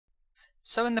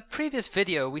So in the previous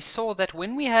video, we saw that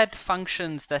when we had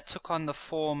functions that took on the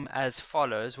form as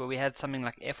follows, where we had something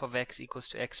like f of x equals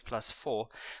to x plus 4,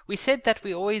 we said that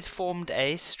we always formed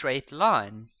a straight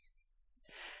line.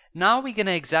 Now we're going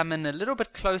to examine a little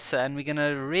bit closer, and we're going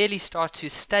to really start to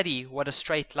study what a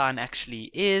straight line actually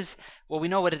is. Well, we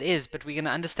know what it is, but we're going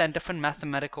to understand different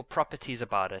mathematical properties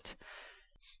about it.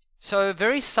 So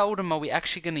very seldom are we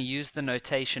actually going to use the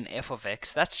notation f of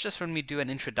x. That's just when we do an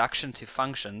introduction to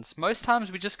functions. Most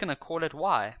times we're just going to call it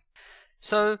y.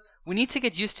 So we need to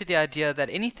get used to the idea that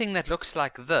anything that looks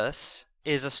like this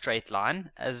is a straight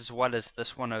line, as well as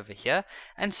this one over here,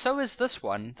 and so is this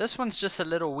one. This one's just a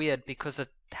little weird because it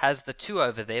has the 2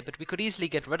 over there, but we could easily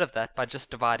get rid of that by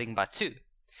just dividing by 2.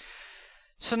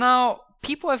 So now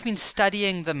people have been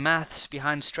studying the maths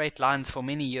behind straight lines for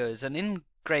many years, and in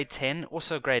grade 10,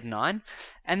 also grade 9,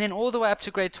 and then all the way up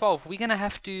to grade 12, we're going to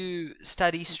have to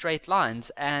study straight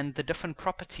lines and the different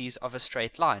properties of a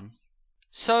straight line.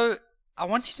 So I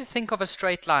want you to think of a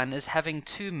straight line as having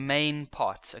two main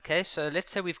parts, okay? So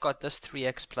let's say we've got this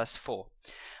 3x plus 4.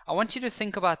 I want you to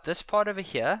think about this part over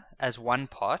here as one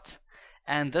part,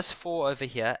 and this 4 over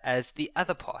here as the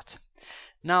other part.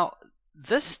 Now,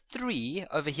 this 3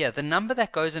 over here, the number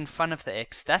that goes in front of the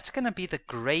x, that's going to be the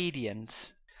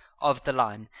gradient of the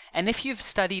line. And if you've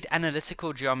studied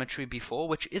analytical geometry before,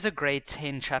 which is a grade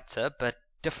 10 chapter, but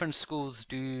different schools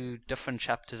do different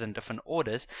chapters in different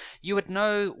orders, you would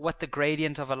know what the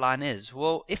gradient of a line is.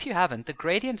 Well, if you haven't, the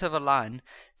gradient of a line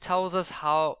tells us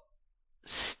how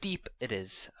steep it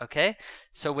is, okay?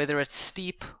 So whether it's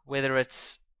steep, whether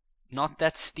it's not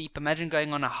that steep. Imagine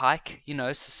going on a hike, you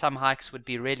know, so some hikes would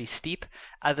be really steep,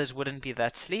 others wouldn't be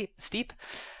that steep.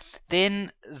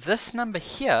 Then this number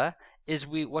here is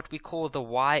what we call the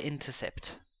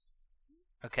y-intercept.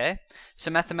 Okay, so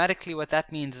mathematically what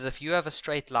that means is if you have a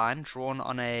straight line drawn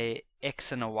on a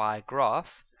x and a y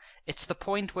graph, it's the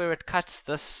point where it cuts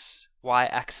this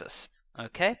y-axis.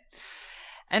 Okay,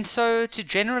 and so to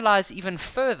generalize even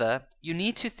further, you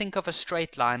need to think of a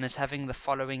straight line as having the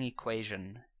following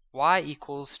equation: y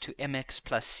equals to mx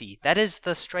plus c. That is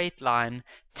the straight line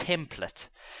template.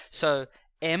 So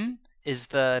m is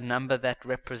the number that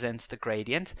represents the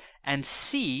gradient, and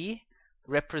c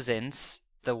represents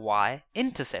the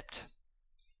y-intercept.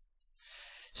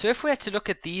 So if we had to look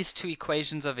at these two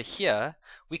equations over here,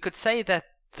 we could say that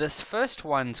this first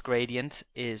one's gradient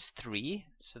is 3,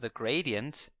 so the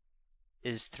gradient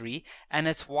is 3, and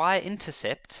its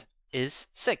y-intercept is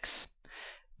 6.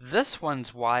 This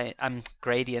one's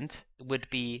gradient would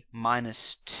be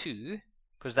minus 2,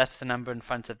 because that's the number in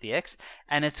front of the x,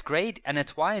 and its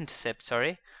y-intercept,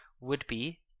 would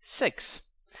be 6.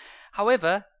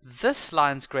 However, this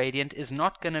line's gradient is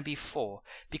not going to be 4,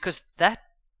 because that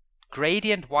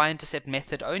gradient y-intercept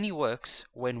method only works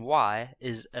when y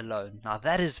is alone. Now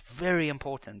that is very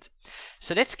important.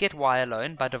 So let's get y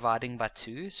alone by dividing by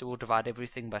 2. So we'll divide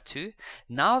everything by 2.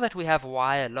 Now that we have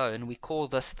y alone, we call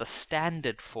this the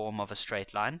standard form of a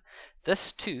straight line.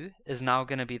 This 2 is now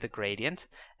going to be the gradient,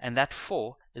 and that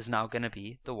 4 is now going to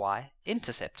be the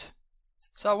y-intercept.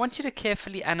 So I want you to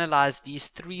carefully analyze these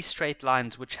three straight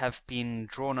lines which have been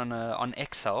drawn on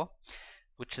Excel,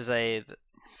 which is I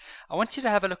want you to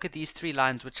have a look at these three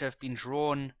lines which have been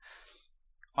drawn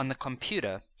on the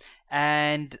computer,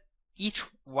 and each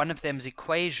one of them's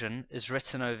equation is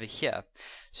written over here.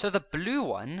 So the blue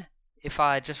one, if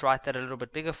I just write that a little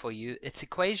bit bigger for you, its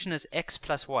equation is x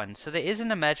plus 1. So there is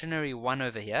an imaginary 1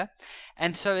 over here,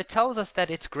 and so it tells us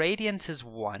that its gradient is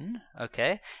 1,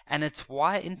 okay, and its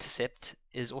y-intercept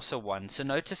is also 1. So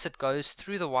notice it goes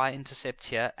through the y-intercept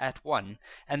here at 1,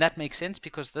 and that makes sense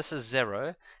because this is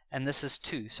 0 and this is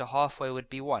 2, so halfway would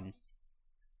be 1.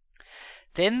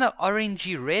 Then the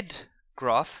orangey red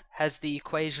graph has the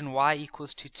equation y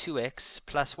equals to 2x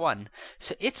plus 1,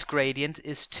 so its gradient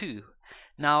is 2.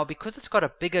 Now, because it's got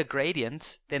a bigger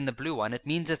gradient than the blue one, it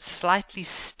means it's slightly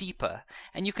steeper,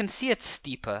 and you can see it's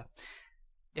steeper.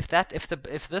 If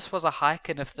this was a hike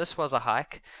and if this was a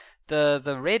hike,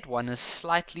 the red one is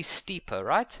slightly steeper,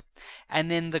 right?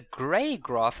 And then the gray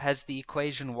graph has the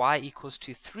equation y equals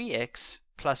to 3x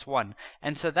plus 1,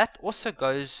 and so that also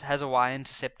has a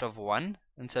y-intercept of 1,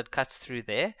 and so it cuts through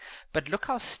there. But look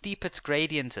how steep its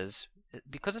gradient is.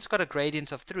 Because it's got a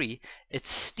gradient of 3, it's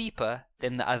steeper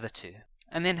than the other two.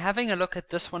 And then having a look at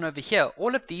this one over here,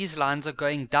 all of these lines are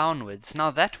going downwards.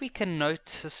 Now that we can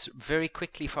notice very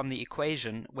quickly from the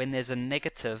equation when there's a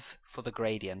negative for the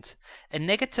gradient. A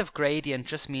negative gradient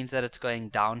just means that it's going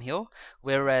downhill,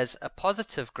 whereas a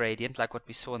positive gradient, like what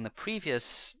we saw in the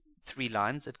previous three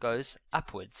lines, it goes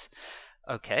upwards.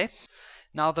 Okay.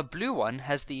 Now the blue one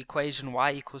has the equation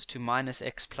y equals to minus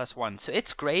x plus 1. So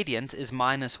its gradient is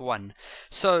minus 1.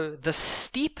 So the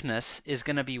steepness is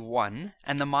going to be 1,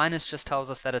 and the minus just tells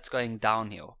us that it's going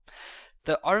downhill.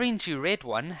 The orangey red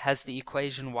one has the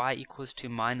equation y equals to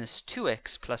minus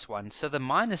 2x plus 1. So the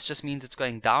minus just means it's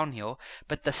going downhill,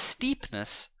 but the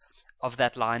steepness of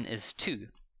that line is 2.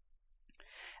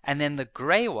 And then the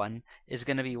gray one is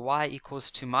going to be y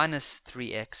equals to minus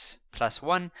 3x plus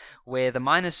 1, where the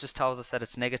minus just tells us that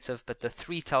it's negative, but the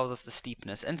 3 tells us the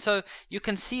steepness. And so you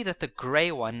can see that the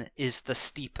gray one is the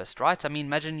steepest, right? I mean,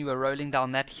 imagine you were rolling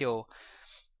down that hill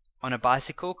on a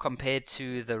bicycle compared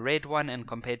to the red one and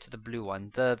compared to the blue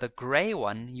one. The gray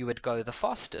one you would go the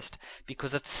fastest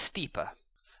because it's steeper.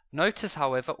 Notice,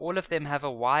 however, all of them have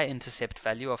a y-intercept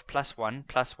value of plus 1,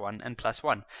 and plus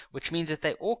 1, which means that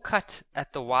they all cut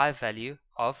at the y value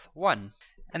of 1.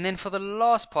 And then for the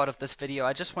last part of this video,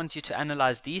 I just want you to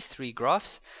analyze these three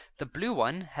graphs. The blue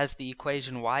one has the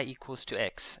equation y equals to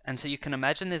x, and so you can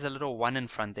imagine there's a little 1 in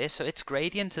front there, so its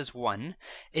gradient is 1.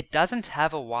 It doesn't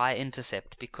have a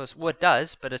y-intercept because, well, it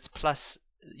does, but it's plus,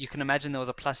 you can imagine there was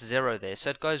a plus 0 there, so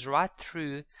it goes right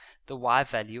through the y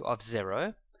value of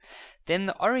 0. Then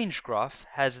the orange graph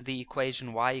has the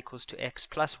equation y equals to x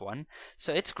plus 1,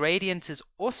 so its gradient is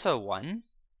also 1,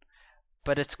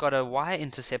 but it's got a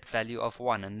y-intercept value of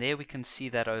 1, and there we can see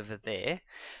that over there.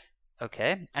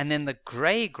 Okay, and then the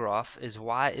gray graph is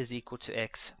y is equal to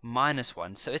x minus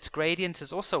 1, so its gradient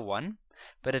is also 1,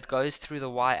 but it goes through the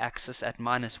y-axis at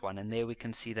minus 1, and there we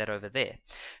can see that over there.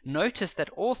 Notice that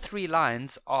all three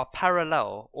lines are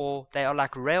parallel, or they are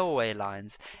like railway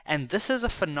lines, and this is a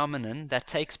phenomenon that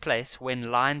takes place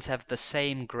when lines have the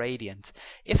same gradient.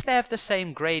 If they have the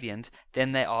same gradient,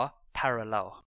 then they are parallel.